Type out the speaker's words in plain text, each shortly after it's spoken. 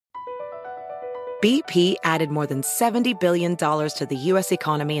BP added more than $70 billion to the U.S.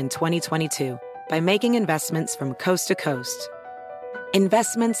 economy in 2022 by making investments from coast to coast.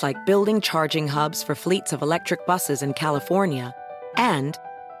 Investments like building charging hubs for fleets of electric buses in California and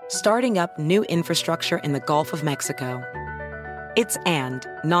starting up new infrastructure in the Gulf of Mexico. It's and,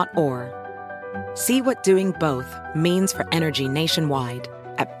 not or. See what doing both means for energy nationwide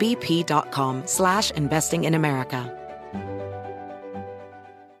at bp.com/investing in America.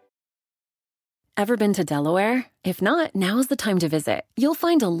 Ever been to Delaware? If not, now's the time to visit. You'll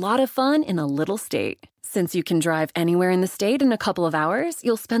find a lot of fun in a little state. Since you can drive anywhere in the state in a couple of hours,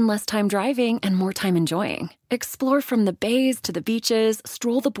 you'll spend less time driving and more time enjoying. Explore from the bays to the beaches,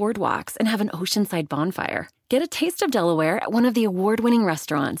 stroll the boardwalks, and have an oceanside bonfire. Get a taste of Delaware at one of the award-winning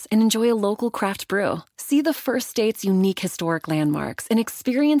restaurants and enjoy a local craft brew. See the first state's unique historic landmarks and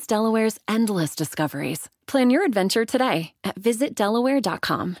experience Delaware's endless discoveries. Plan your adventure today at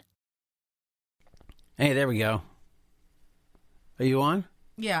visitdelaware.com. Hey, there we go. Are you on?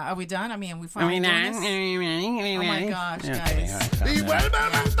 Yeah, are we done? I mean, we finally doing this? Oh my gosh, guys. Oh my God.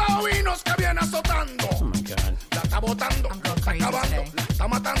 I'm going crazy today.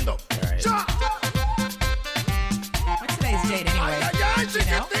 What's today's date anyway? You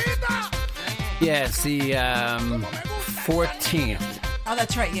know? Yeah, it's the 14th. Oh,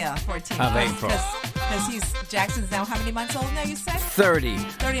 that's right, yeah, 14th. Of April. Because Jackson's now how many months old now, you said? 30.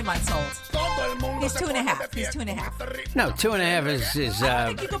 30 months old. He's 2.5. He's 2.5. No, 2.5 is I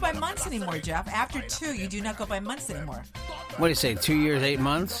don't think you go by months anymore, Jeff. After 2, you do not go by months anymore. what do you say, 2 years, 8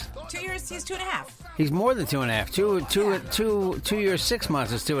 months? 2 years, he's 2.5. He's more than 2.5. 2 years, 6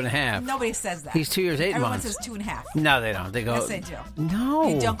 months is 2.5. Nobody says that. He's 2 years, 8 Everyone months. says 2.5. No, they don't. They go. Yes, they do. No.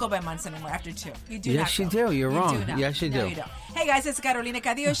 You don't go by months anymore after 2. You do not. Yes, you go. do. You're wrong. Do not. Yes, you No, do. you don't. Hey, guys, it's the Carolina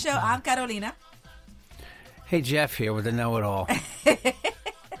Cadillo Show. I'm Carolina. Hey, Jeff here with the know-it-all.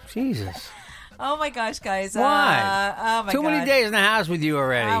 Jesus. Oh, my gosh, guys. Why? Oh, my Too many God. days in the house with you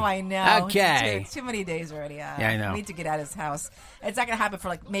already. Oh, I know. Okay. Too many days already. Yeah, I know. I need to get out of his house. It's not going to happen for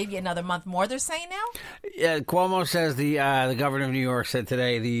like maybe another month more, they're saying now? Yeah, Cuomo says the governor of New York said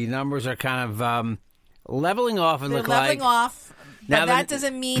today the numbers are kind of leveling off and They're look leveling like... off. Now But that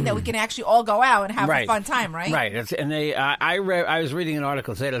doesn't mean that we can actually all go out and have a fun time, right? Right. And they, I was reading an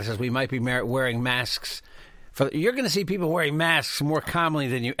article today that says we might be wearing masks. You're going to see people wearing masks more commonly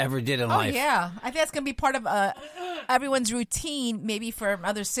than you ever did in life. Oh, yeah. I think that's going to be part of everyone's routine maybe for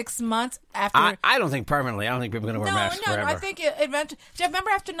another 6 months after. I don't think permanently. I don't think people are going to wear masks forever. I think eventually. Jeff,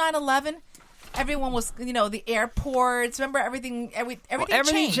 remember after 9/11? Everyone was, the airports. Remember everything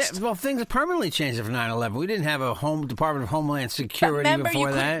changed. Well, things permanently changed after 9/11. We didn't have a Department of Homeland Security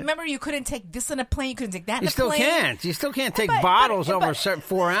before that. Remember, you couldn't take this on a plane. You couldn't take that on a plane. You still can't take bottles over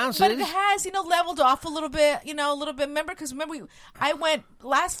 4 ounces. But it has, leveled off a little bit, Remember, I went,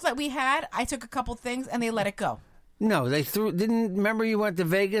 last flight we had, I took a couple things and they let it go. No, they remember you went to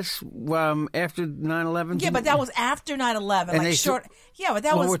Vegas after 9/11? Yeah, but that was after 9/11.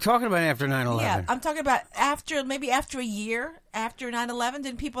 We're talking about after 9/11. Yeah, I'm talking about after a year after 9/11.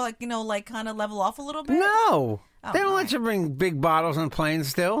 Didn't people kind of level off a little bit? No. They don't let you bring big bottles on planes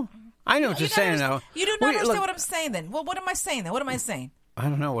still. I know what you're saying, though. You do not understand what I'm saying then. Well, what am I saying then? What am I saying? I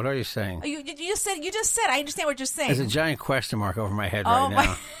don't know. What are you saying? You just said. I understand what you're saying. There's a giant question mark over my head right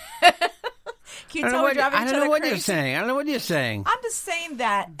now. Can you tell we're driving each other I don't know what crazy? you're saying. I don't know what you're saying. I'm just saying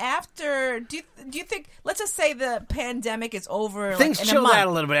that after, do you think, let's just say the pandemic is over. Things in chilled a month. out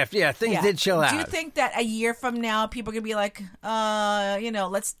a little bit after. Yeah, things did chill out. Do you think that a year from now, people are going to be like,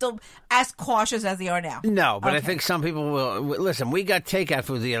 let's still as cautious as they are now? No, but okay. I think some people will. Listen, we got takeout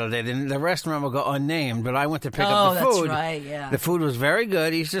food the other day. The restaurant will go unnamed, but I went to pick up the food. That's right, yeah. The food was very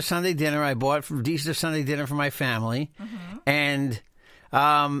good. Easter Sunday dinner. I bought Easter Sunday dinner for my family. Mm-hmm. And...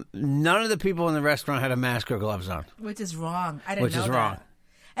 none of the people in the restaurant had a mask or gloves on. Which is wrong. I didn't know that. Which is wrong.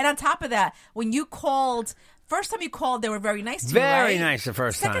 And on top of that, when you called, first time you called, they were very nice to you, Very right? nice the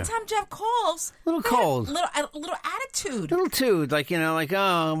first time. Second time Jeff calls. A little cold. A little attitude. Little tood,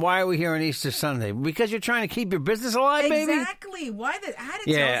 oh, why are we here on Easter Sunday? Because you're trying to keep your business alive, baby? Exactly. Why the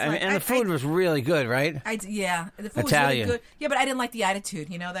attitude? Yeah, and the food was really good, right? The food Italian. was really good. Yeah, but I didn't like the attitude,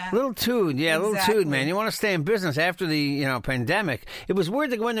 you know that? Little tood, Exactly. Little tood, man. You want to stay in business after the, pandemic. It was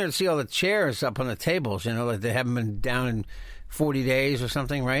weird to go in there and see all the chairs up on the tables, like they haven't been down in 40 days or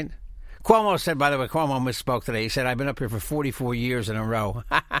something, right? Cuomo said, by the way, Cuomo misspoke today. He said, I've been up here for 44 years in a row.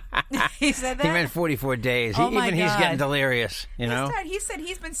 He said that? He meant 44 days. Oh my Even God. he's getting delirious, He said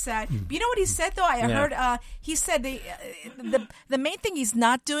he's been sad. But you know what he said, though? I heard he said the main thing he's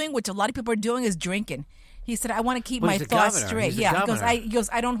not doing, which a lot of people are doing, is drinking. He said, I want to keep Well, my he's the thoughts governor. straight. He's the Yeah, governor. he goes,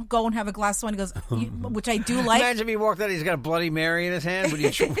 I don't go and have a glass of wine. He goes, which I do like. Imagine if he walked out, he's got a Bloody Mary in his hand.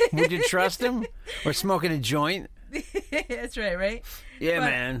 Would you trust him? Or smoking a joint? That's right? Yeah,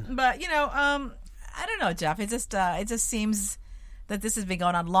 man. But I don't know, Jeff. It just seems that this has been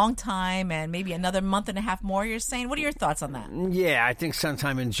going on a long time, and maybe another month and a half more. You're saying? What are your thoughts on that? Yeah, I think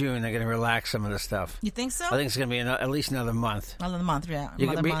sometime in June they're going to relax some of the stuff. You think so? I think it's going to be at least another month. Another month, yeah.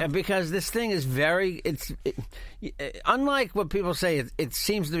 Another month. Because this thing is unlike what people say, it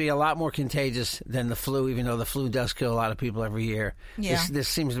seems to be a lot more contagious than the flu, even though the flu does kill a lot of people every year. Yeah. This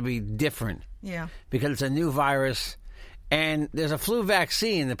seems to be different. Yeah. Because it's a new virus, and there's a flu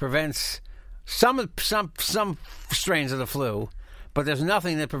vaccine that prevents some strains of the flu, but there's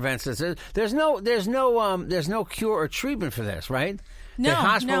nothing that prevents this. There's no cure or treatment for this, right? No, they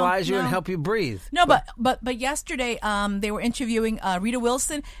hospitalize you no. and help you breathe. No, but yesterday they were interviewing Rita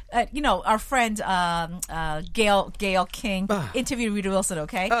Wilson. Our friend Gail King interviewed Rita Wilson.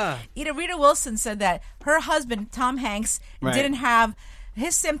 Okay, Rita Wilson said that her husband Tom Hanks didn't have.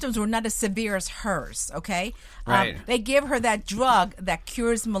 His symptoms were not as severe as hers, okay? Right. They gave her that drug that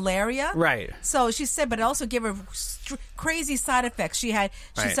cures malaria. Right. So she said, but it also gave her crazy side effects. She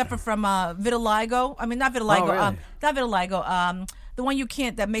suffered from vitiligo. I mean, not vitiligo. Oh, really? Not vitiligo. The one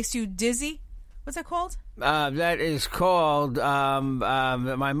that makes you dizzy. What's that called? That is called,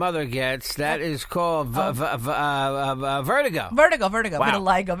 my mother gets, that is called vertigo. Vertigo. Wow.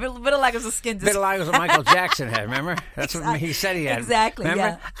 Vitiligo. Vitiligo is a skin disease. Vitiligo is what Michael Jackson had, remember? That's what he said he had. Exactly,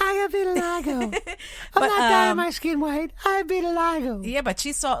 remember? yeah. I have vitiligo. I'm not dyeing my skin white. I have vitiligo. Yeah, but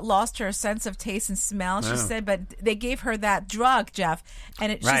she lost her sense of taste and smell. She said, but they gave her that drug, Jeff,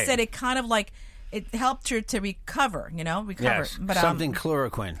 and she said it kind of like it helped her to recover. Yes, but something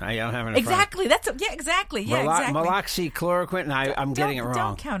chloroquine. I don't have it in exactly. Exactly. Exactly. Meloxichloroquine. And I'm getting it wrong.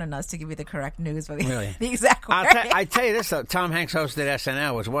 Don't count on us to give you the correct news, but really, the exact word. I tell you this though, Tom Hanks hosted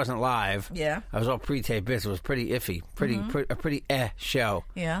SNL, which wasn't live. Yeah, I was all pre-taped bits. It was pretty iffy, a pretty show.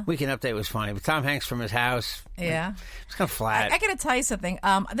 Yeah, Weekend Update was funny, but Tom Hanks from his house. Yeah, it's kind of flat. I got to tell you something.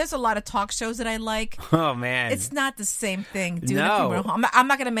 There's a lot of talk shows that I like. Oh man, it's not the same thing. No, I'm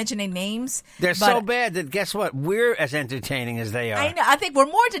not going to mention any names. They're so bad that guess what? We're as entertaining as they are. I know. I think we're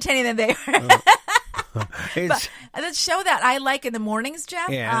more entertaining than they are. But the show that I like in the mornings, Jeff.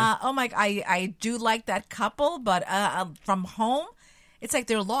 Yeah. I do like that couple, but from home, it's like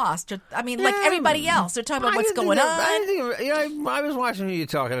they're lost. Like everybody else, they're talking about what's going on. I was watching who you're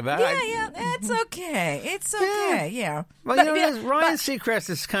talking about. Yeah, it's okay. It's okay. Yeah. Well, Ryan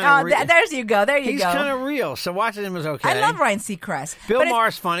Seacrest is kind of real. There you go. He's kind of real, so watching him was okay. I love Ryan Seacrest. Bill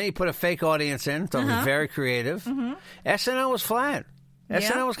Maher's funny. He put a fake audience in. Thought it was very creative. Mm-hmm. SNL was flat.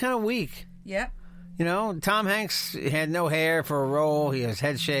 SNL was kind of weak. Yeah. Tom Hanks had no hair for a role. He has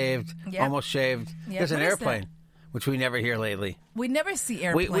head shaved, almost shaved. Yeah. There's an airplane, which we never hear lately. We never see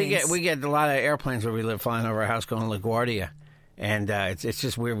airplanes. We get a lot of airplanes where we live flying over our house going to LaGuardia. And it's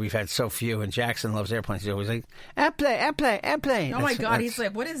just weird we've had so few. And Jackson loves airplanes. He's always like, airplane. Oh, my God. He's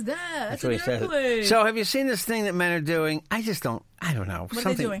like, what is that? That's what he says. So have you seen this thing that men are doing? I don't know. What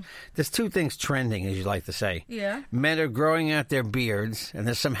are they doing? There's two things trending, as you like to say. Yeah. Men are growing out their beards, and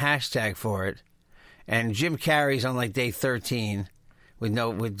there's some hashtag for it. And Jim Carrey's on like day 13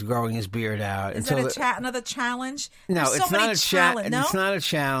 with growing his beard out. Is that another challenge? No, There's it's not a challenge. No? It's not a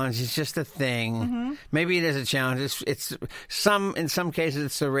challenge. It's just a thing. Mm-hmm. Maybe it is a challenge. It's in some cases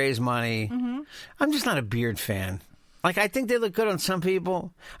it's to raise money. Mm-hmm. I'm just not a beard fan. Like, I think they look good on some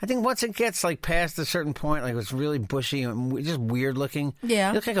people. I think once it gets like past a certain point, like it's really bushy and just weird looking. Yeah,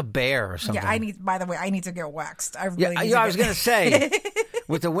 you look like a bear or something. Yeah, By the way, I need to get waxed. I really need I was going to say,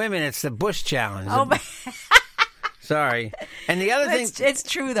 with the women, it's the bush challenge. Oh my. Sorry. And the other thing... It's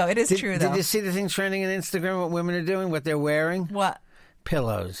true, though. It is true, though. Did you see the thing trending on Instagram, what women are doing, what they're wearing? What?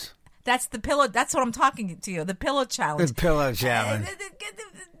 Pillows. That's the pillow. That's what I'm talking to you. The pillow challenge. The pillow challenge.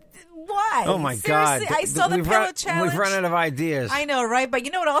 Why? Oh, my Seriously, God. I saw the pillow challenge. We've run out of ideas. I know, right? But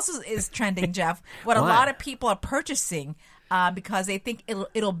you know what also is trending, Jeff? What a lot of people are purchasing because they think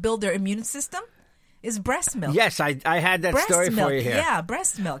it'll build their immune system is breast milk. Yes, I had that story for you here. Yeah,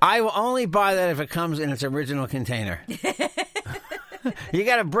 breast milk. I will only buy that if it comes in its original container. You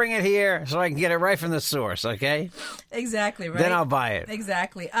got to bring it here so I can get it right from the source, okay? Exactly, right? Then I'll buy it.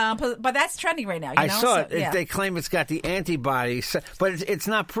 Exactly. But that's trending right now. I saw it. Yeah. They claim it's got the antibodies, but it's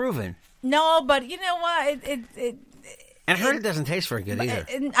not proven. No, but you know what? And I heard it doesn't taste very good either.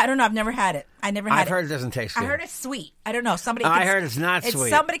 I don't know. I've never had it. I've heard it doesn't taste good. I heard it's sweet. I don't know. I heard it's not sweet. If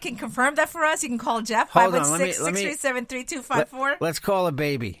somebody can confirm that for us, you can call Jeff. 516-637-3254. Let's call a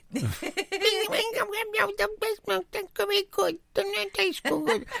baby. don't taste milk. That's very good. Doesn't taste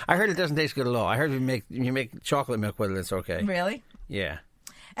good. I heard it doesn't taste good at all. I heard you make chocolate milk with it. It's okay. Really? Yeah.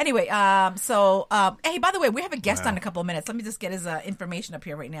 Anyway, hey, by the way, we have a guest on in a couple of minutes. Let me just get his information up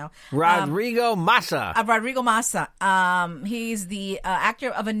here right now. Rodrigo Massa. Rodrigo Massa. He's the actor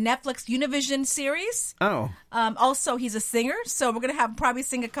of a Netflix Univision series. Oh. Also, he's a singer, so we're going to have probably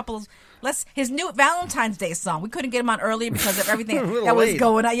sing a couple of... his new Valentine's Day song. We couldn't get him on earlier because of everything that was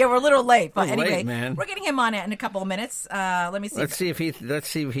going on. Yeah, we're a little late. But anyway, late, man. We're getting him on in a couple of minutes. Let me see. Let's see if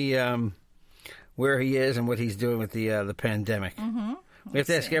he where he is and what he's doing with the pandemic. Mm-hmm. We have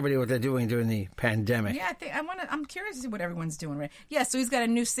to ask everybody what they're doing during the pandemic. Yeah, I'm curious to see what everyone's doing. Right? Yeah, so he's got a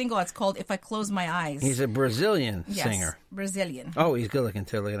new single. It's called "If I Close My Eyes." He's a Brazilian singer. Brazilian. Oh, he's good looking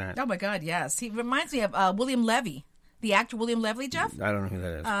too. Look at that. Oh my God, yes. He reminds me of William Levy, the actor William Levy. Jeff. I don't know who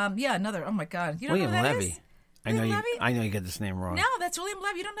that is. Yeah, another. Oh my God, you don't William know who that Levy. is? I know you get this name wrong. No, that's William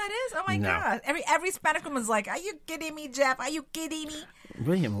Levy. You don't know who that is? Oh my God. Every Spanish woman's like, "Are you kidding me, Jeff? Are you kidding me?"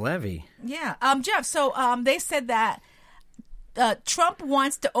 William Levy. Yeah. Jeff. So they said that. Trump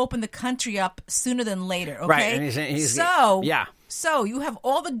wants to open the country up sooner than later, okay? Right, and he's So you have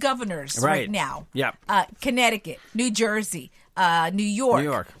all the governors right now. Yep. Connecticut, New Jersey, New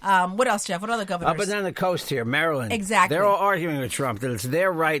York. What else, Jeff? What other governors? Up and down the coast here, Maryland. Exactly. They're all arguing with Trump that it's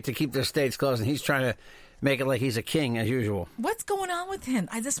their right to keep their states closed, and he's trying to make it like he's a king as usual. What's going on with him?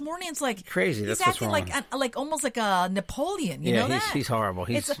 This morning it's like crazy. He's That's what's acting wrong. like almost like a Napoleon. You know that? He's horrible.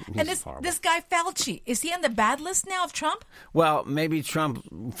 He's horrible. This guy Fauci, is he on the bad list now of Trump? Well, maybe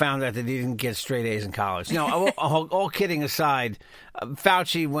Trump found out that he didn't get straight A's in college. No, all kidding aside,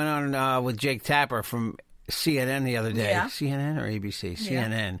 Fauci went on with Jake Tapper from CNN the other day. Yeah. CNN or ABC? Yeah.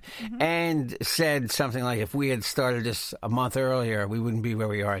 CNN. Mm-hmm. And said something like, if we had started this a month earlier, we wouldn't be where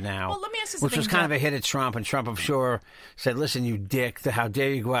we are now. Well, let me ask you something. Which was kind of a hit at Trump. And Trump, I'm sure, said, listen, you dick, how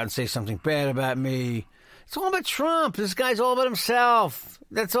dare you go out and say something bad about me? It's all about Trump. This guy's all about himself.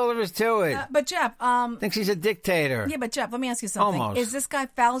 That's all there is to it. But Jeff, thinks he's a dictator. Yeah, but Jeff, let me ask you something. Almost. Is this guy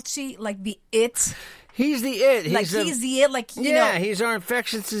Fauci like the it? He's the it. He's the it. Like you know, he's our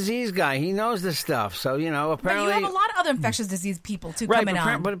infectious disease guy. He knows this stuff. So apparently, but you have a lot of other infectious disease people too coming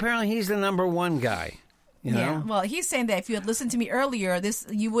on. But apparently, he's the number one guy. You know? Yeah. Well, he's saying that if you had listened to me earlier,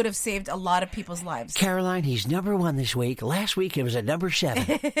 you would have saved a lot of people's lives. Caroline, he's number one this week. Last week it was at number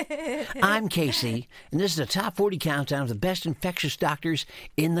 7. I'm Casey, and this is the top 40 countdown of the best infectious doctors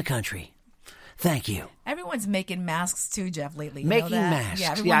in the country. Thank you. Everyone's making masks too, Jeff, lately. You making know that?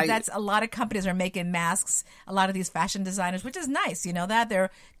 masks. Yeah, that's a lot of companies are making masks. A lot of these fashion designers, which is nice. You know that they're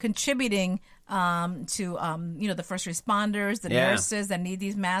contributing to the first responders, the nurses that need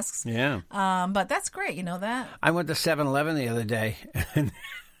these masks. Yeah. But that's great. You know that. I went to 7-Eleven the other day, and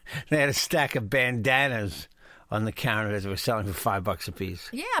they had a stack of bandanas on the counter that they were selling for $5 a piece.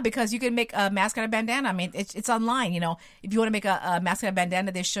 Yeah, because you can make a mask out of bandana. I mean, it's online. If you want to make a mask out of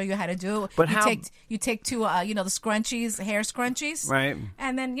bandana, they show you how to do it. But you take two, the scrunchies, hair scrunchies, right?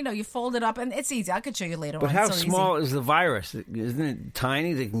 And then you fold it up, and it's easy. I could show you later. But how small is the virus? Isn't it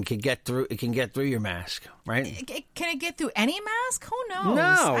tiny? That can get through. It can get through your mask, right? Can it get through any mask? Who knows?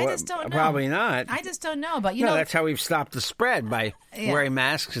 No, I just don't know. Probably not. I just don't know. But that's how we've stopped the spread by wearing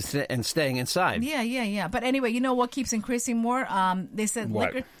masks and staying inside. Yeah. But anyway, you know what keeps increasing more? They said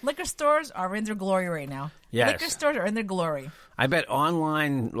liquor stores are in their glory right now. Yes. Liquor stores are in their glory. I bet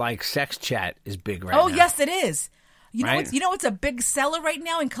online sex chat is big right now. Oh yes, it is. You know what's a big seller right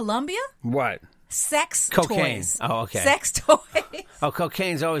now in Colombia? What? Sex cocaine. Toys. Oh, okay. Sex toys. Oh,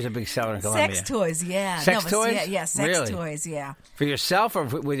 cocaine's always a big seller in Colombia. Sex toys, yeah. Sex toys? Yeah, sex really? Toys, yeah. For yourself or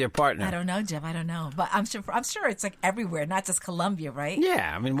with your partner? I don't know, Jeff. I don't know, but I'm sure it's like everywhere, not just Colombia, right?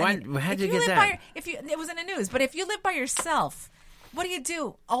 Yeah, I mean, how'd you get that? It was in the news, but if you live by yourself, what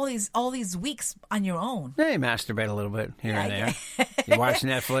do all these weeks on your own? Yeah, you masturbate a little bit here and there. You watch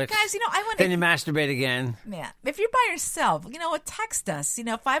Netflix. Guys, then you masturbate again. Yeah. If you're by yourself, text us.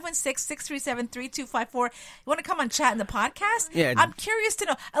 516-637-3254. You want to come on chat in the podcast? Yeah. I'm curious to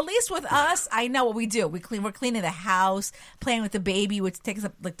know. At least with us, I know what we do. We're cleaning the house, playing with the baby, which takes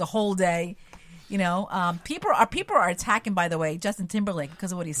up the whole day. People are attacking, by the way, Justin Timberlake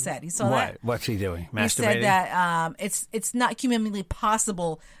because of what he said. You saw that? What's he doing? Masturbating? He said that it's not humanly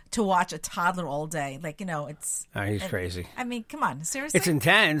possible to watch a toddler all day. It's. Oh, he's crazy. I mean, come on, seriously. It's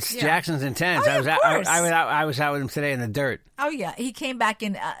intense. Yeah. Jackson's intense. Oh, yeah, I was out with him today in the dirt. Oh yeah, he came back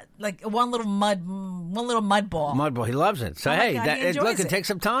in one little mud ball. Mud ball. He loves it. So it takes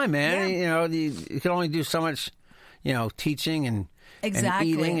some time, man. Yeah. You can only do so much, teaching and.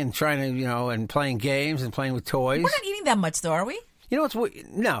 Exactly. And eating and trying to, and playing games and playing with toys. We're not eating that much, though, are we? You know what's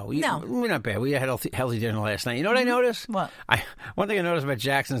no, we're not bad. We had healthy dinner last night. You know what I noticed? What? One thing I noticed about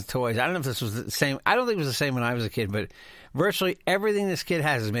Jackson's toys. I don't know if this was the same. I don't think it was the same when I was a kid, but virtually everything this kid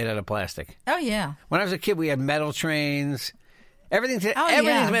has is made out of plastic. Oh yeah. When I was a kid, we had metal trains. Everything's made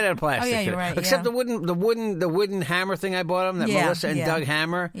out of plastic. Oh yeah, you're right. Except the wooden hammer thing I bought him, that Melissa and Doug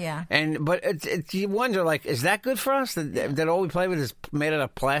hammer. Yeah. But you wonder, like, is that good for us? That all we play with is made out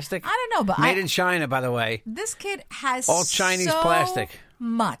of plastic? I don't know, but made in China, by the way. This kid has all Chinese so plastic.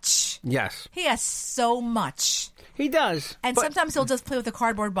 Much. Yes. He has so much. He does. And sometimes he'll just play with a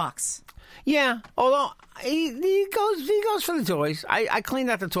cardboard box. Yeah, although he goes for the toys. I cleaned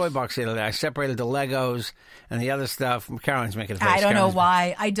out the toy box the other day. I separated the Legos and the other stuff. Caroline's making a face. I don't know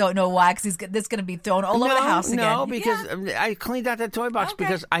why, because this going to be thrown all over the house again. No, because I cleaned out that toy box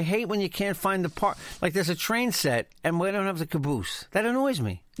because I hate when you can't find the part. Like there's a train set and we don't have the caboose. That annoys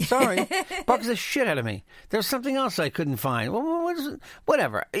me. Sorry, bugs the shit out of me. There's something else I couldn't find. Well,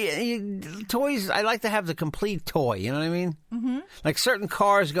 whatever. Toys. I like to have the complete toy. You know what I mean? Mm-hmm. Like certain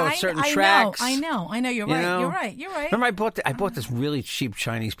cars go at certain tracks. I know. You're right. You're right. Remember, I bought this really cheap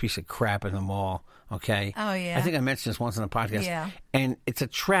Chinese piece of crap in the mall. Okay. Oh yeah. I think I mentioned this once on the podcast. Yeah. And it's a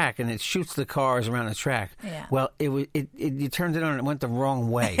track, and it shoots the cars around the track. Yeah. Well, you turned it on, and it went the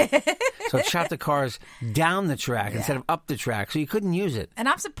wrong way. So it shot the cars down the track instead of up the track, so you couldn't use it. And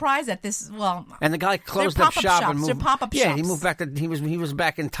I'm surprised that this. Well, and the guy closed up shop and moved. They're pop-up shops. Yeah, he moved back to he was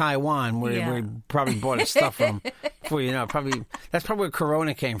back in Taiwan where he probably bought his stuff from. Before you know, that's probably where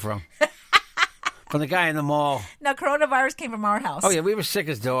Corona came from. From the guy in the mall. No, coronavirus came from our house. Oh yeah, we were sick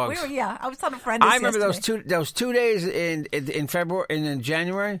as dogs. I was telling a friend. I remember yesterday. those 2 days in February and in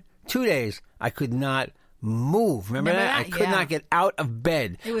January. 2 days I could not move. Remember that? I could not get out of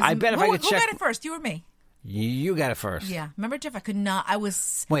bed. I bet if I could check. Who got it first? You or me? You got it first. Yeah. Remember, Jeff? I could not. I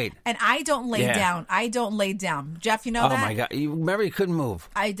was. Wait. And I don't lay down. I don't lay down. Jeff, you know that? Oh my God! You remember you couldn't move.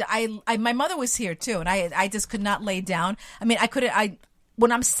 My mother was here too, and I just could not lay down. I mean, I couldn't. When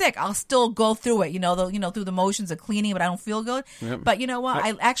I'm sick, I'll still go through it, through the motions of cleaning, but I don't feel good. Yep. But you know what?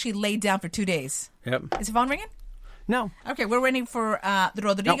 I actually laid down for 2 days. Yep. Is the phone ringing? No. Okay, we're waiting for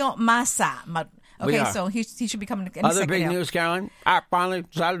Rodrigo Massa. Okay, so he should be coming in a Other second big now. news, Caroline. I finally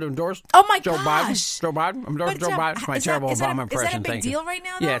decided to endorse Oh my Joe gosh. Biden. Joe Biden. I'm endorsing Joe Biden. It's my terrible Obama impression. Is that a big Thank you. deal right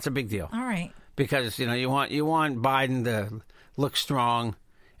now, though? Yeah, it's a big deal. All right. Because, you want Biden to look strong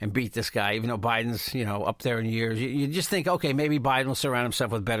and beat this guy, even though Biden's, up there in years. You just think, okay, maybe Biden will surround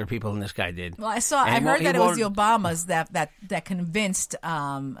himself with better people than this guy did. Well, I heard that it was the Obamas that convinced the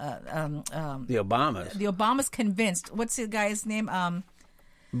Obamas. The Obamas convinced. What's the guy's name?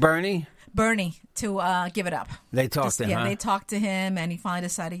 Bernie to give it up. They talked to him. Yeah, they talked to him, and he finally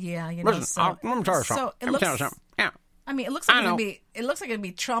decided. Listen, let me tell you something. Yeah. I mean, it looks like it's going to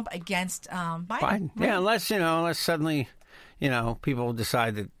be Trump against Biden. Right? Yeah, unless suddenly, people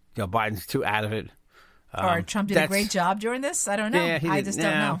decide that Biden's too out of it. Or Trump did a great job during this. I don't know. Yeah, I just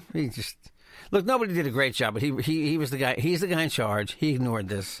don't know. Look, nobody did a great job, but he was the guy. He's the guy in charge. He ignored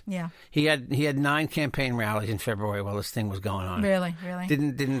this. Yeah. He had 9 campaign rallies in February while this thing was going on. Really.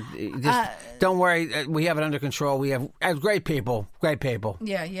 Don't worry. We have it under control. We have great people. Great people.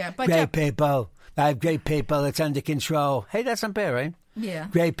 Yeah. But great people. I have great people. It's under control. Hey, that's not bad, right? Yeah.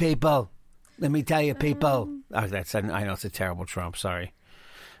 Great people. Let me tell you, people. I know it's a terrible Trump. Sorry.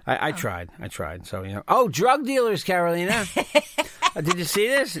 I tried. So, Oh, drug dealers, Carolina. Did you see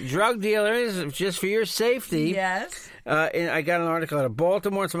this? Drug dealers, just for your safety. Yes. And I got an article out of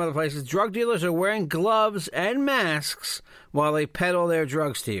Baltimore and some other places. Drug dealers are wearing gloves and masks while they peddle their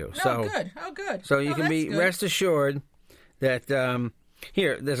drugs to you. Oh, good. So you can be rest assured that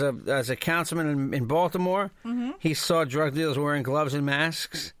here there's a councilman in Baltimore. Mm-hmm. He saw drug dealers wearing gloves and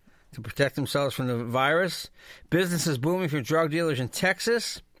masks to protect themselves from the virus. Business is booming for drug dealers in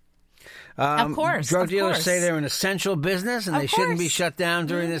Texas. Of course. Drug dealers say they're an essential business and they shouldn't be shut down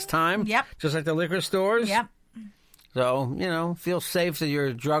during this time. Yep. Just like the liquor stores. Yep. So, feel safe that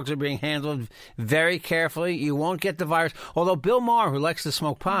your drugs are being handled very carefully. You won't get the virus. Although Bill Maher, who likes to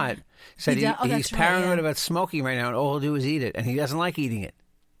smoke pot, said he's paranoid about smoking right now, and all he'll do is eat it. And he doesn't like eating it.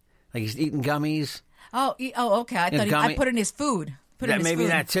 Like he's eating gummies. Oh, okay. I thought I put it in his food. Maybe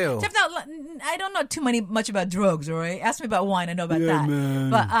that too. Jeff, I don't know too much about drugs. All right, ask me about wine. I know about that.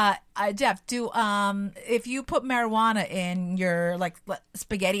 Man. But Jeff, if you put marijuana in your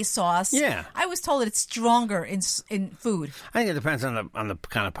spaghetti sauce, I was told that it's stronger in food. I think it depends on the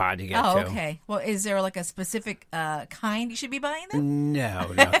kind of pot you get. Oh, too. okay. Well, is there a specific kind you should be buying then?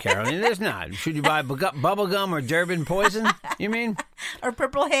 No, Carolyn, there's not. Should you buy bubble gum or Durban poison? You mean? Or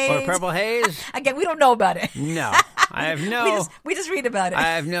Purple Haze? Again, we don't know about it. No, I have no. We just read about it.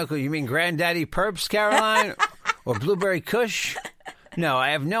 I have no clue. You mean Granddaddy Perps, Caroline, or Blueberry Kush? No, I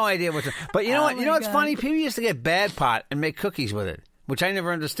have no idea what. But you know what? Oh, You know my what's God. funny? People used to get bad pot and make cookies with it, which I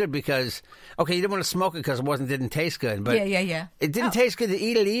never understood because you didn't want to smoke it because it didn't taste good. But Yeah. it didn't taste good to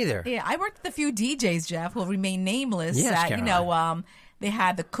eat it either. Yeah, I worked with a few DJs, Jeff, who will remain nameless. Yes, that, Caroline. they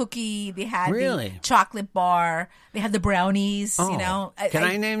had the cookie, they had Really? the chocolate bar, they had the brownies. Oh. You know, Can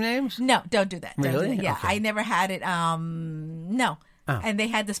I name names? No, don't do that. Don't do Really? that. Yeah, Okay. I never had it. No. Oh. And they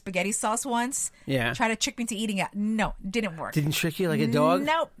had the spaghetti sauce once. Yeah. Try to trick me to eating it. No, didn't work. Didn't trick you like a dog?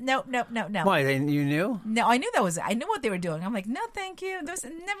 Nope. Why? You knew? No, I knew that was it. I knew what they were doing. I'm like, no, thank you. There's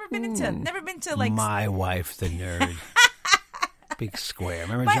never been into like. My wife, the nerd. Big square.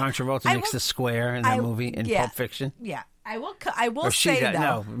 Remember But John Travolta I makes will- the square in that movie in yeah. Pulp Fiction? Yeah, I will Or she say does. though.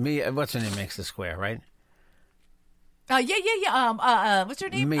 No, Mia. What's her name? Makes the square, right? Yeah. What's her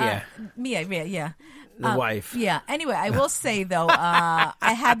name? Mia. Mia. Yeah. The wife. Yeah. Anyway, I will say though, I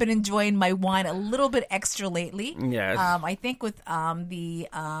have been enjoying my wine a little bit extra lately. Yes. I think with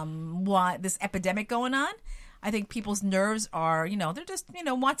this epidemic going on, I think people's nerves are, they're just,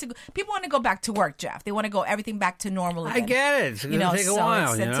 people want to go back to work, Jeff. They want to go everything back to normal again. I get it. It's going to take a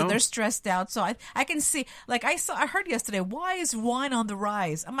while, So they're stressed out. So I can see, like I heard yesterday, why is wine on the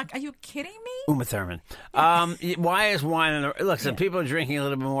rise? I'm like, are you kidding me? Uma Thurman. Why is wine in the... Look, people are drinking a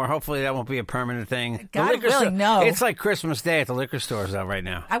little bit more. Hopefully that won't be a permanent thing. The God liquor willing, no. It's like Christmas Day at the liquor stores out right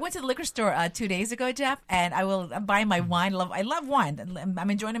now. I went to the liquor store 2 days ago, Jeff, and I'm buying my wine. I love wine. I'm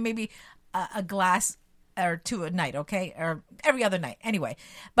enjoying it, maybe a glass or two a night, okay? Or every other night. Anyway,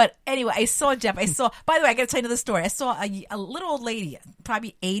 I saw Jeff. By the way, I got to tell you another story. I saw a little old lady,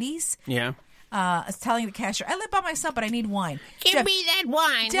 probably 80s. Yeah. Was telling the cashier, I live by myself, but I need wine. Give me that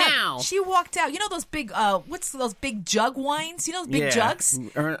wine Jeff, now. She walked out. You know those big, what's those big jug wines? You know those big jugs?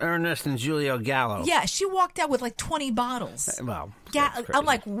 Ernest and Julio Gallo. Yeah, she walked out with like 20 bottles. Well, Yeah, that's I'm crazy.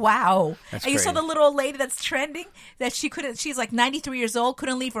 like, wow. That's And you saw crazy. the little old lady that's trending that she's like 93 years old,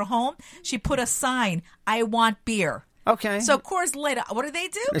 couldn't leave her home. She put a sign, I want beer. Okay. So Coors Light, what do?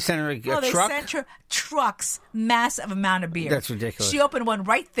 They sent her a They truck? sent her trucks, massive amount of beer. That's ridiculous. She opened one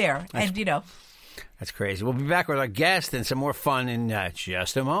right there, and That's crazy. We'll be back with our guest and some more fun in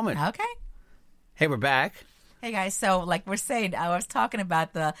just a moment. okay. Hey, we're back. Hey guys, so like we're saying, I was talking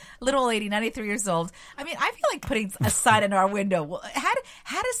about the little lady, 93 years old. I mean, I feel like putting a sign in our window. Well, how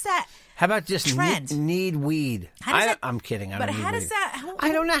does that? How about just Trend. need weed? How does that- I'm kidding. I but don't need how does weed. that?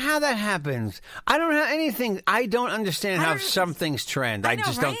 I don't know how that happens. I don't know anything. I don't understand I how don't- some things trend. I know,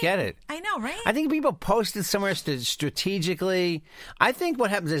 just don't right? get it. I know, right? I think people post it somewhere strategically. I think what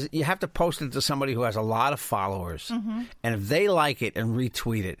happens is you have to post it to somebody who has a lot of followers, and if they like it and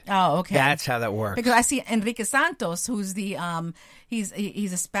retweet it, Oh, okay. that's how that works. Because I see Enrique Santos, who's the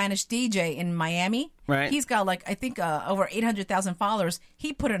he's a Spanish DJ in Miami. Right. He's got like I think over 800,000 followers.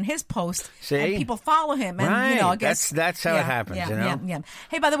 He put on his post, See? and people follow him. And Right. I guess That's how it happens, Yeah, you know? yeah.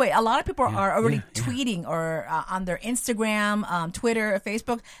 Hey, by the way, a lot of people are already tweeting or on their Instagram, Twitter,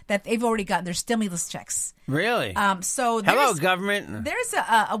 Facebook that they've already gotten their stimulus checks. Really? So Hello, there's- government. There's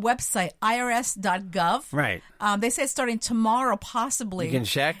a website, irs.gov. Right. They said starting tomorrow, possibly. You can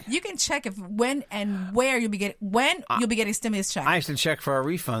check? You can check if when and where you'll be getting you'll be getting stimulus check. I used to check for a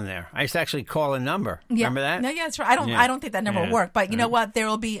refund there. I used to actually call a number. Yeah. Remember that? No, yeah, that's right. I don't think that number will work. But you know what? There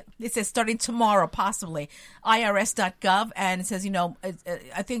will be. It says starting tomorrow, possibly. IRS.gov, and it says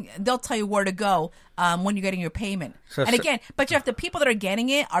I think they'll tell you where to go when you're getting your payment. So- and again, but Jeff, the people that are getting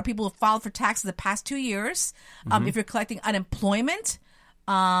it are people who filed for taxes the past 2 years. If you're collecting unemployment,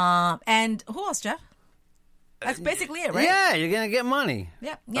 and who else, Jeff? That's basically it, right? Yeah, you're going to get money.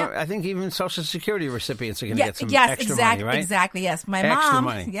 Yeah, yeah. I think even Social Security recipients are going to get some yes, extra exactly, money, right? exactly. Yes, my Extra mom.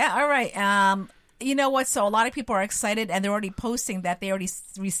 money. Yeah, all right. You know what? So a lot of people are excited, and they're already posting that they already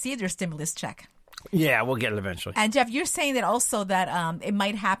received their stimulus check. Yeah, we'll get it eventually. And Jeff, you're saying that also that it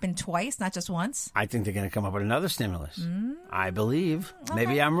might happen twice, not just once. I think they're going to come up with another stimulus. I believe.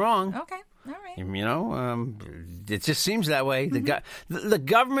 Maybe I'm wrong. Okay, all right. You know, it just seems that way. The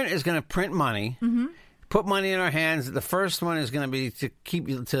government is going to print money, put money in our hands. The first one is going to be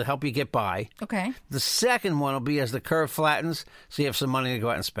to help you get by. Okay. The second one will be as the curve flattens, so you have some money to go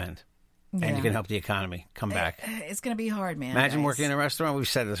out and spend. And Yeah. you can help the economy come back. It's going to be hard, man. Imagine guys. working in a restaurant. We've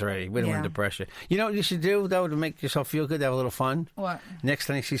said this already. We don't want Yeah. to depress you. You know what you should do, though, to make yourself feel good, to have a little fun? What? Next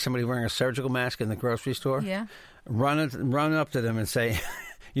time you see somebody wearing a surgical mask in the grocery store, Yeah. run up to them and say,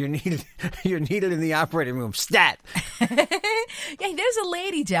 you're needed in the operating room. Stat! Yeah, there's a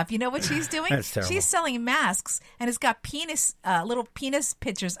lady, Jeff. You know what she's doing? That's terrible. She's selling masks, and it's got little penis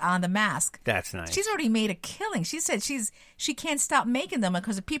pictures on the mask. That's nice. She's already made a killing. She said she can't stop making them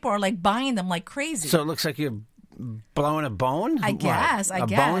because people are like buying them like crazy. So it looks like you're blowing a bone? I guess. What?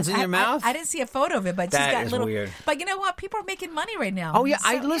 Bones in your mouth? I didn't see a photo of it, but she's That got is little. weird. But you know what? People are making money right now. Oh yeah,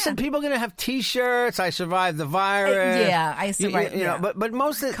 So, listen. People are going to have T-shirts. I survived the virus. Yeah, I survived. You know, but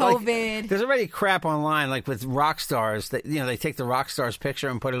most of COVID. there's already crap online, like with rock stars. That they take the rock stars picture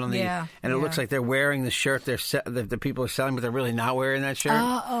and put it on Yeah, and it looks like they're wearing the shirt the people are selling, but they're really not wearing that shirt.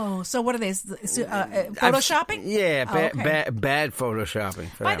 So what are they? Photoshopping? Bad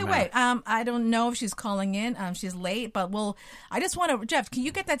photoshopping. By the way, I don't know if she's calling in. She's late, but I just want to, Jeff. Can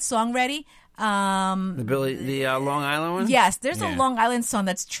you get that song ready? The Long Island one. Yes, there's a Long Island song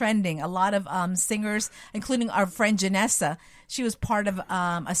that's trending. A lot of singers, including our friend Janessa. She was part of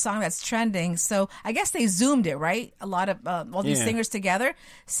a song that's trending. So I guess they zoomed it, right? A lot of all these singers together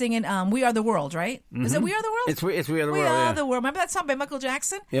singing "We Are the World," right? Mm-hmm. Is it "We Are the World"? It's "We Are the World." We Are the World. Remember that song by Michael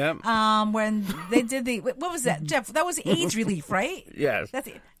Jackson? Yeah. When they did what was that, Jeff? That was AIDS relief, right? Yes. That's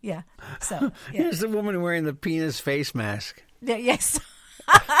it. Yeah. So yeah. Here's the woman wearing the penis face mask. Yeah, yes.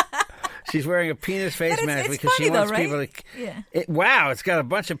 She's wearing a penis face mask it's because funny she wants though, right? people to. Yeah. Wow, it's got a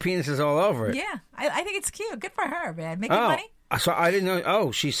bunch of penises all over it. Yeah, I think it's cute. Good for her, man. Making money. So I didn't know.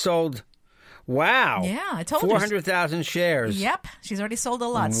 Oh, she sold. Wow. Yeah, I told you. 400,000 shares. Yep, she's already sold a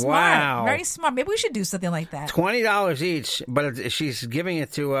lot. Smart, Wow. very smart. Maybe we should do something like that. $20 each, but she's giving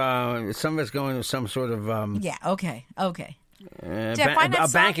it to some of it's going to some sort of Yeah. Okay. Jeff, find that a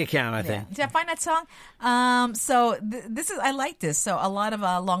song? bank account, I think. Did I find that song? So this is. I like this. So a lot of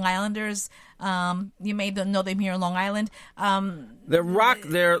Long Islanders. You may know them here in Long Island. They're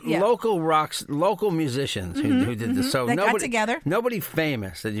local musicians who did this. So They got nobody together. Nobody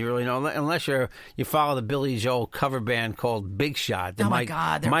famous that you really know, unless you follow the Billy Joel cover band called Big Shot. My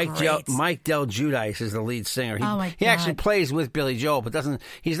God, they're great. Mike Del Giudice is the lead singer. He God. actually plays with Billy Joel, but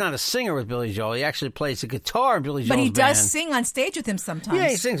he's not a singer with Billy Joel. He actually plays the guitar in Billy Joel's band. But he does sing on stage with him sometimes. Yeah,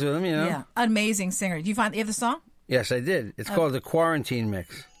 he sings with him. You know. Yeah, amazing singer. Do you have the song? Yes, I did. It's called the Quarantine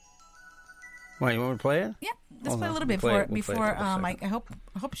Mix. Why, you want me to play it? Yeah, let's play a little bit before. I hope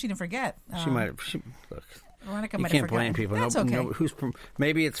she didn't forget. She might. Look. Veronica You might can't have blame forgotten. people. That's okay.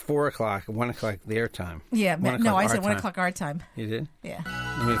 Maybe it's 4:00, 1:00 their time. Yeah, 1 no, I o'clock said our 1 time. o'clock our time. You did? Yeah.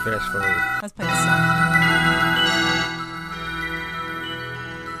 Let me fast forward. Let's play this song.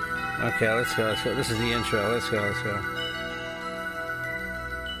 Okay, let's go. This is the intro. Let's go.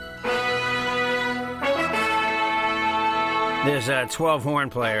 There's 12 horn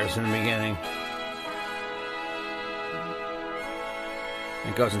players in the beginning.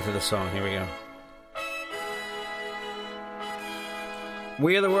 It goes into the song. Here we go.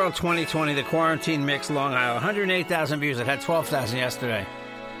 We Are the World 2020, the Quarantine Mix, Long Island. 108,000 views. It had 12,000 yesterday.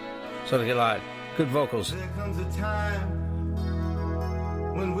 So they get a lot. Good vocals. There comes a time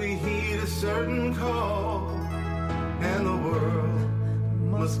when we heed a certain call, and the world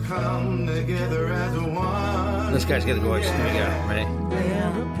must come together as one. This guy's got a voice. Here we go. Ready? There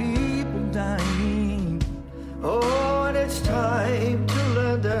are people dying. Oh, and it's time to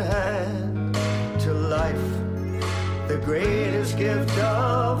lend a hand to life, the greatest gift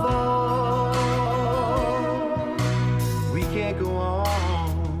of all. We can't go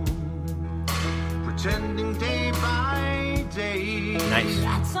on pretending day by day. Nice.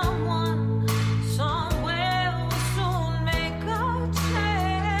 That someone somewhere will soon make a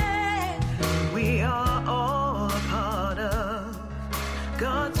change. We are all a part of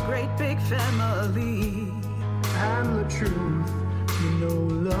God's great big family. And the truth,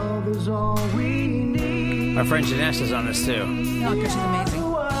 love is all we need. Our friend Janessa's on this too. Oh, because she's amazing.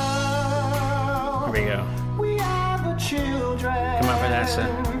 Here we go. We are the children. Come on, Vanessa.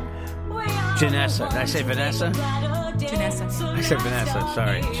 Janessa. Did I say Vanessa? Janessa. I said Vanessa.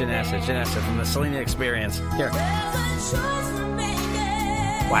 Sorry. Janessa from the Selena Experience. Here.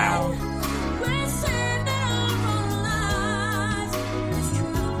 Wow.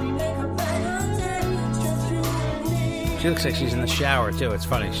 She looks like she's in the shower too. It's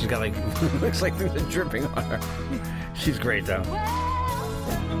funny. She's got looks like things are dripping on her. She's great though.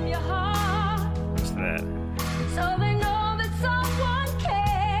 What's that? So they know that someone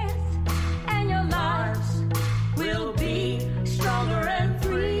cares, and your lives will be stronger and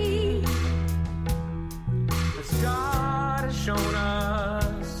free. God has shown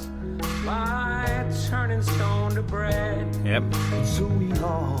us by turning stone to bread. Yep. So we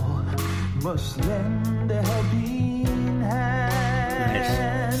all must lend a helping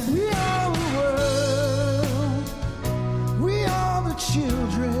hand. We are the world. We are the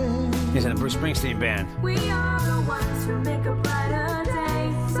children. He's in a Bruce Springsteen band. We are the ones who make a brighter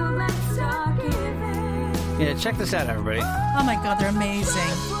day, so let's start giving. Yeah, check this out, everybody. Oh my God, they're amazing.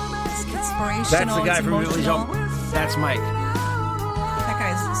 It's inspirational. That's the guy it's from Billy emotional. Joel. That's Mike. That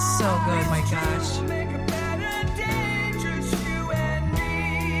guy's so good. My gosh.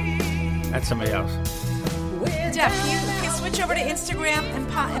 That's somebody else. Jeff, can you switch over to Instagram and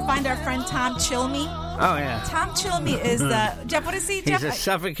find our friend Tom Chilme? Oh, yeah. Tom Chilme is Jeff, what is he, Jeff? He's a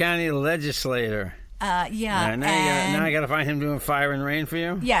Suffolk County legislator. Yeah. Now I got to find him doing Fire and Rain for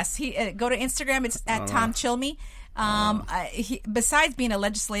you? Yes. Go to Instagram. It's at Tom Chilme. Besides being a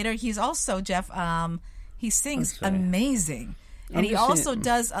legislator, he's also, Jeff, he sings amazing. And he also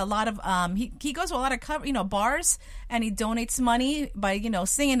does a lot of he goes to a lot of bars, and he donates money by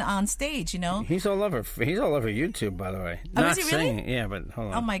singing on stage. He's all over YouTube, by the way. Oh, Not is he really? singing, yeah, but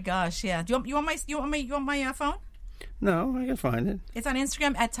hold on. Oh my gosh, yeah. Do you want my phone? No, I can find it. It's on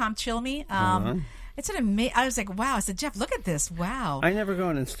Instagram at Tom Chilme. It's an amazing. I was like, wow. I said, Jeff, look at this. Wow. I never go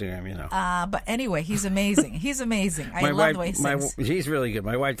on Instagram, But anyway, he's amazing. He's amazing. I love the way he sings. He's really good.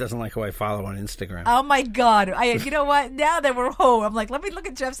 My wife doesn't like who I follow on Instagram. Oh my God! You know what? Now that we're home, I'm like, let me look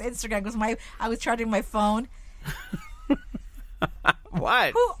at Jeff's Instagram because I was charging my phone.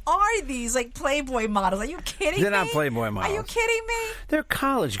 What? Who are these Playboy models? Are you kidding me? They're not Playboy models. Are you kidding me? They're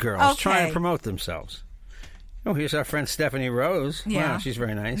college girls Okay. trying to promote themselves. Oh, here's our friend Stephanie Rose. Yeah. Wow, she's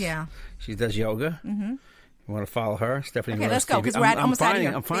very nice. Yeah. She does yoga. Mm-hmm. You want to follow her? Stephanie Rose. Okay, let's go because we're almost out of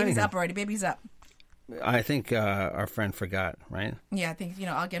here. I'm finding Baby's her. up already. Baby's up. I think our friend forgot, right? Yeah, I think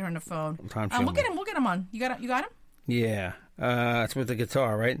I'll get her on the phone. Tom We'll get him. We'll get him on. You got him? Yeah. It's with the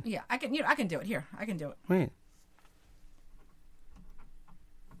guitar, right? Yeah, I can. I can do it. Here, I can do it. Wait.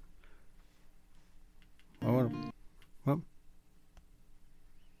 What?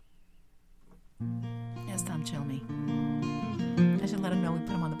 Yes, Tom Chilme. I should let him know we put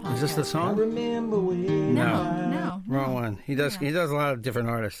him on the podcast. Is this the song? No. Wrong one. He does a lot of different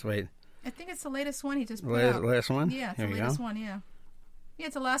artists. Wait. I think it's the latest one he just put out. Last one? Yeah, it's Here the we latest go. one, yeah. Yeah,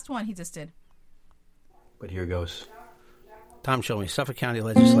 it's the last one he just did. But here goes. Tom Chilme, Suffolk County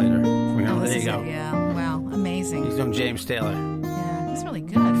legislator. There you go. Yeah, wow, amazing. He's doing James Taylor. Yeah, he's really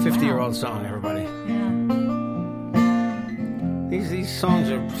good. 50-year-old song, everybody. Yeah. These songs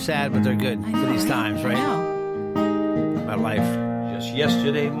are sad, but they're good for these times, right? I know. About life. Just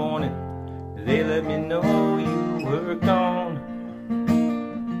yesterday morning, they let me know you were gone.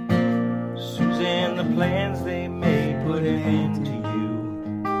 Susan, the plans they made put an end to you.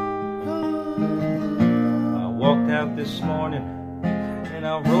 I walked out this morning and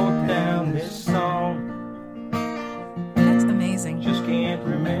I wrote down this song. That's amazing. Just can't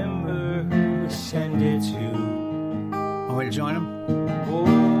remember who to send it to. Want me to join him?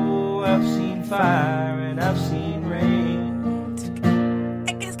 Oh, I've seen fire and I've seen rain.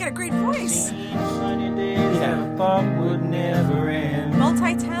 He's got a great voice. Sunny days that I thought would never end.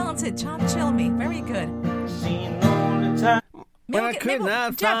 Multi-talented, Tom Chilme. Very good. Seen lonely time. When I could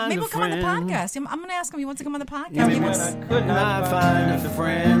not Jeff, find maybe a we'll come on the friend. podcast. I'm going to ask him if he wants to come on the podcast. Yeah, He when wants- I could Not not find find a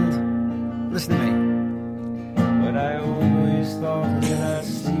friend. Listen to me. but I always thought that I'd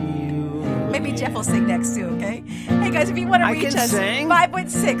see you. Maybe Jeff will sing next too, okay? Hey guys, if you want to I reach can us, sing.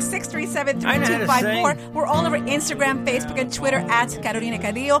 516-637-3254. We're all over Instagram, Facebook, and Twitter at Carolina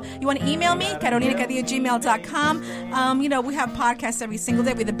Cadillo. You want to email me, carolinacadillo@gmail.com. We have podcasts every single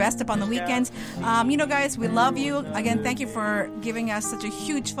day. We're the best up on the weekends. Guys, we love you. Again, thank you for giving us such a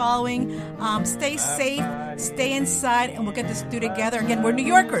huge following. Stay safe, stay inside, and we'll get this through together. Again, we're New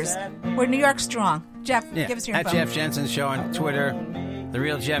Yorkers. We're New York strong. Jeff, Yeah. give us your At info. Jeff Jensen Show on Twitter. The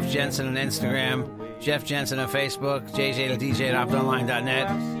Real Jeff Jensen on Instagram. Jeff Jensen on Facebook. JJ at optonline.net.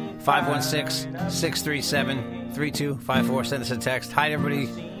 516-637-3254. Send us a text. Hi, everybody.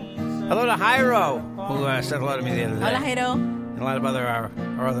 Hello to Jairo, who said hello to me the other day. Hola, Jairo. And a lot of our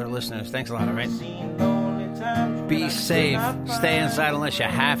other listeners. Thanks a lot, all right? Be safe. Stay inside unless you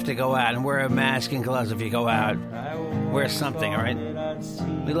have to go out. And wear a mask and gloves if you go out. Wear something, all right?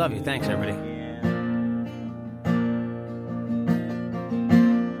 We love you. Thanks, everybody.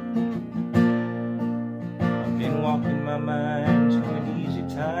 I've been walking my mind to an easy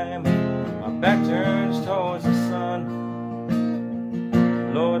time. My back turns towards the sun.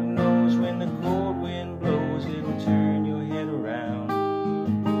 Lord knows when the cold wind blows, it'll turn your head around.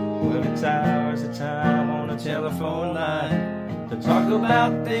 Well, it's hours of time on a telephone line to talk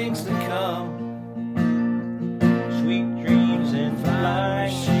about things to come. Sweet dreams and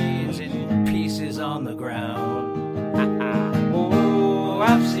flying Machines in pieces on the ground. Oh,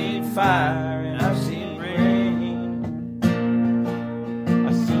 I've seen fire and I've seen rain.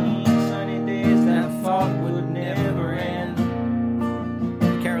 I've seen sunny days that I thought would never end.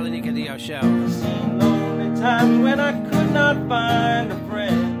 Carolina Cadillo Show. I've seen lonely times when I could not find a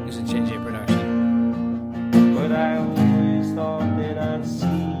friend. It's a JJ production. But I always thought that I'd see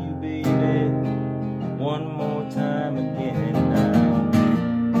you, baby, one more time again now.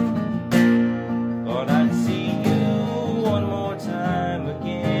 Thought I'd see you one more time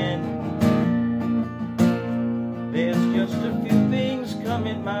again.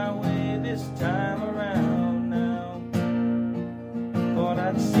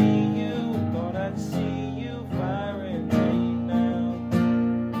 see you, thought I'd see you firing right now.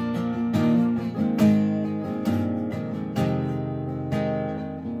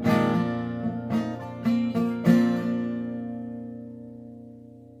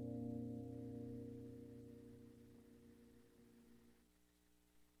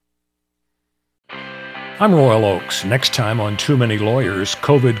 I'm Royal Oakes. Next time on Too Many Lawyers,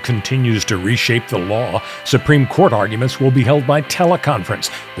 COVID continues to reshape the law. Supreme Court arguments will be held by teleconference.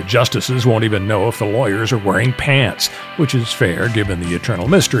 The justices won't even know if the lawyers are wearing pants, which is fair given the eternal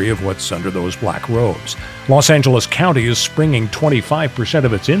mystery of what's under those black robes. Los Angeles County is springing 25%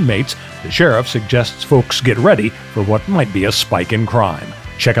 of its inmates. The sheriff suggests folks get ready for what might be a spike in crime.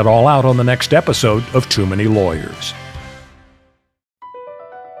 Check it all out on the next episode of Too Many Lawyers.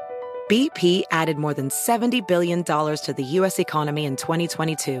 BP added more than $70 billion to the U.S. economy in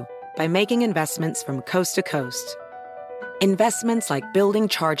 2022 by making investments from coast to coast. Investments like building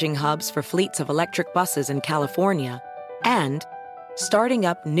charging hubs for fleets of electric buses in California and starting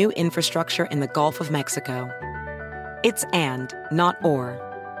up new infrastructure in the Gulf of Mexico. It's and, not or.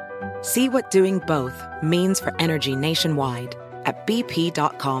 See what doing both means for energy nationwide at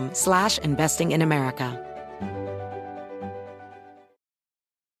bp.com/investing in America.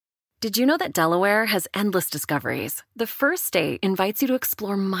 Did you know that Delaware has endless discoveries? The first state invites you to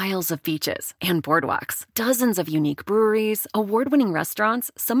explore miles of beaches and boardwalks, dozens of unique breweries, award-winning restaurants,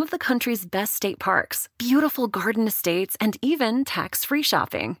 some of the country's best state parks, beautiful garden estates, and even tax-free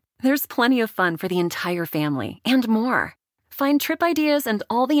shopping. There's plenty of fun for the entire family and more. Find trip ideas and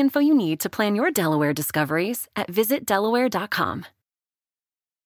all the info you need to plan your Delaware discoveries at visitdelaware.com.